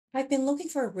I've been looking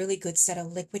for a really good set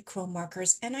of liquid chrome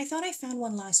markers, and I thought I found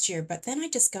one last year, but then I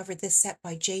discovered this set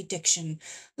by Jdiction.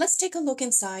 Let's take a look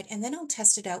inside and then I'll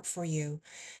test it out for you.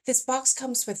 This box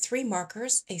comes with three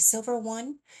markers, a silver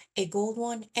one, a gold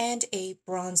one, and a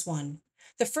bronze one.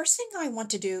 The first thing I want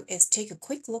to do is take a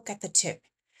quick look at the tip.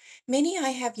 Many I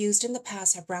have used in the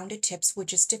past have rounded tips,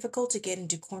 which is difficult to get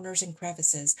into corners and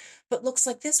crevices, but looks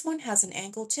like this one has an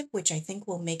angled tip, which I think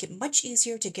will make it much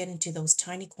easier to get into those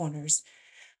tiny corners.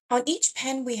 On each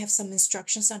pen, we have some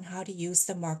instructions on how to use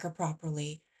the marker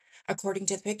properly. According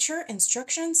to the picture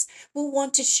instructions, we'll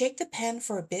want to shake the pen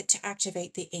for a bit to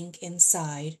activate the ink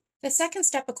inside. The second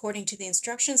step, according to the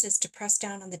instructions, is to press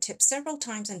down on the tip several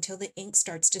times until the ink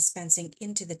starts dispensing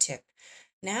into the tip.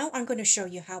 Now I'm going to show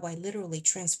you how I literally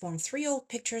transformed three old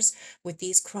pictures with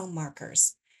these chrome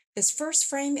markers. This first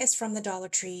frame is from the Dollar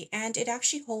Tree and it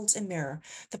actually holds a mirror.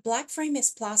 The black frame is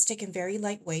plastic and very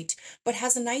lightweight, but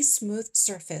has a nice smooth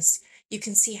surface. You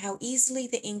can see how easily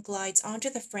the ink glides onto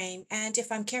the frame, and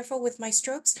if I'm careful with my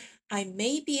strokes, I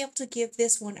may be able to give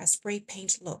this one a spray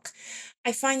paint look.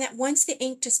 I find that once the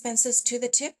ink dispenses to the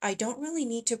tip, I don't really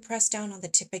need to press down on the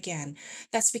tip again.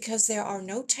 That's because there are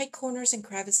no tight corners and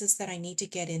crevices that I need to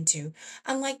get into,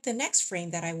 unlike the next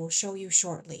frame that I will show you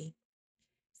shortly.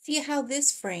 See how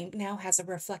this frame now has a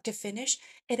reflective finish?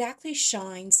 It actually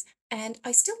shines, and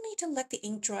I still need to let the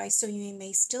ink dry so you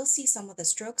may still see some of the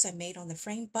strokes I made on the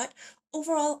frame, but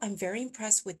overall I'm very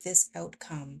impressed with this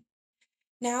outcome.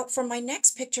 Now for my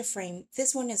next picture frame,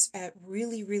 this one is a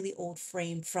really old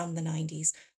frame from the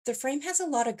 90s. The frame has a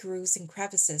lot of grooves and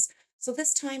crevices, so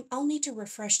this time I'll need to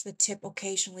refresh the tip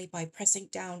occasionally by pressing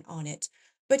down on it.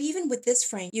 But even with this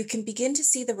frame, you can begin to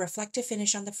see the reflective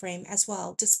finish on the frame as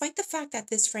well, despite the fact that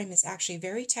this frame is actually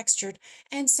very textured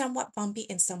and somewhat bumpy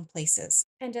in some places.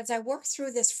 And as I work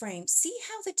through this frame, see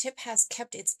how the tip has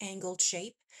kept its angled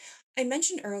shape? I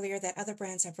mentioned earlier that other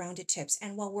brands have rounded tips,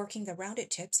 and while working the rounded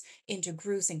tips into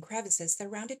grooves and crevices, the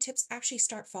rounded tips actually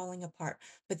start falling apart.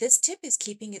 But this tip is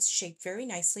keeping its shape very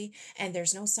nicely, and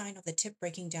there's no sign of the tip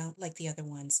breaking down like the other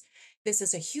ones. This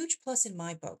is a huge plus in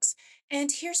my books. And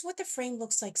here's what the frame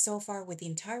looks like so far with the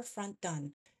entire front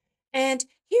done. And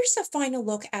here's the final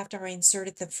look after I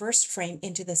inserted the first frame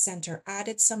into the center,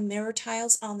 added some mirror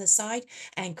tiles on the side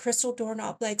and crystal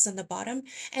doorknob legs on the bottom.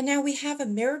 And now we have a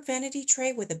mirrored vanity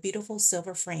tray with a beautiful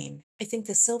silver frame. I think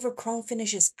the silver chrome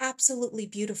finish is absolutely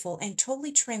beautiful and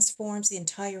totally transforms the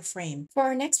entire frame. For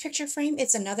our next picture frame,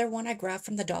 it's another one I grabbed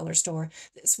from the dollar store.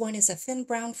 This one is a thin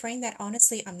brown frame that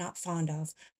honestly I'm not fond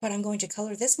of, but I'm going to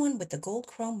color this one with the gold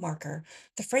chrome marker.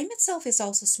 The frame itself is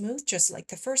also smooth, just like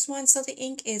the first one, so the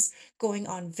ink is going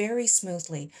on very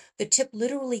smoothly. The tip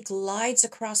literally glides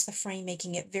across the frame,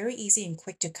 making it very easy and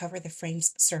quick to cover the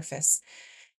frame's surface.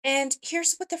 And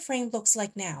here's what the frame looks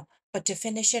like now. But to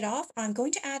finish it off, I'm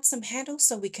going to add some handles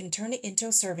so we can turn it into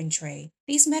a serving tray.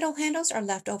 These metal handles are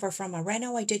left over from a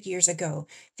reno I did years ago.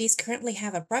 These currently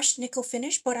have a brushed nickel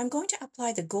finish, but I'm going to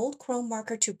apply the gold chrome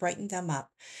marker to brighten them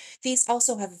up. These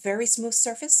also have a very smooth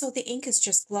surface, so the ink is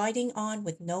just gliding on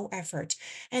with no effort.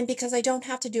 And because I don't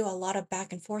have to do a lot of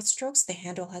back and forth strokes, the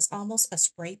handle has almost a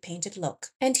spray painted look.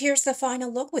 And here's the final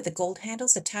look with the gold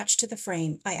handles attached to the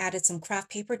frame. I added some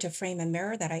craft paper to frame a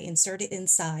mirror that I inserted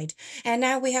inside. And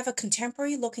now we have a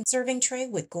contemporary looking serving tray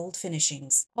with gold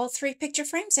finishings. All three picture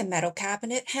frames and metal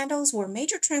cabinet handles were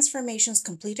major transformations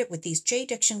completed with these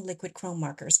Jdiction liquid chrome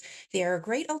markers. They are a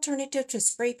great alternative to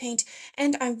spray paint,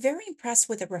 and I'm very impressed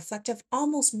with the reflective,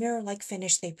 almost mirror-like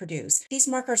finish they produce. These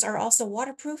markers are also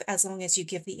waterproof as long as you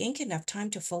give the ink enough time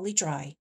to fully dry.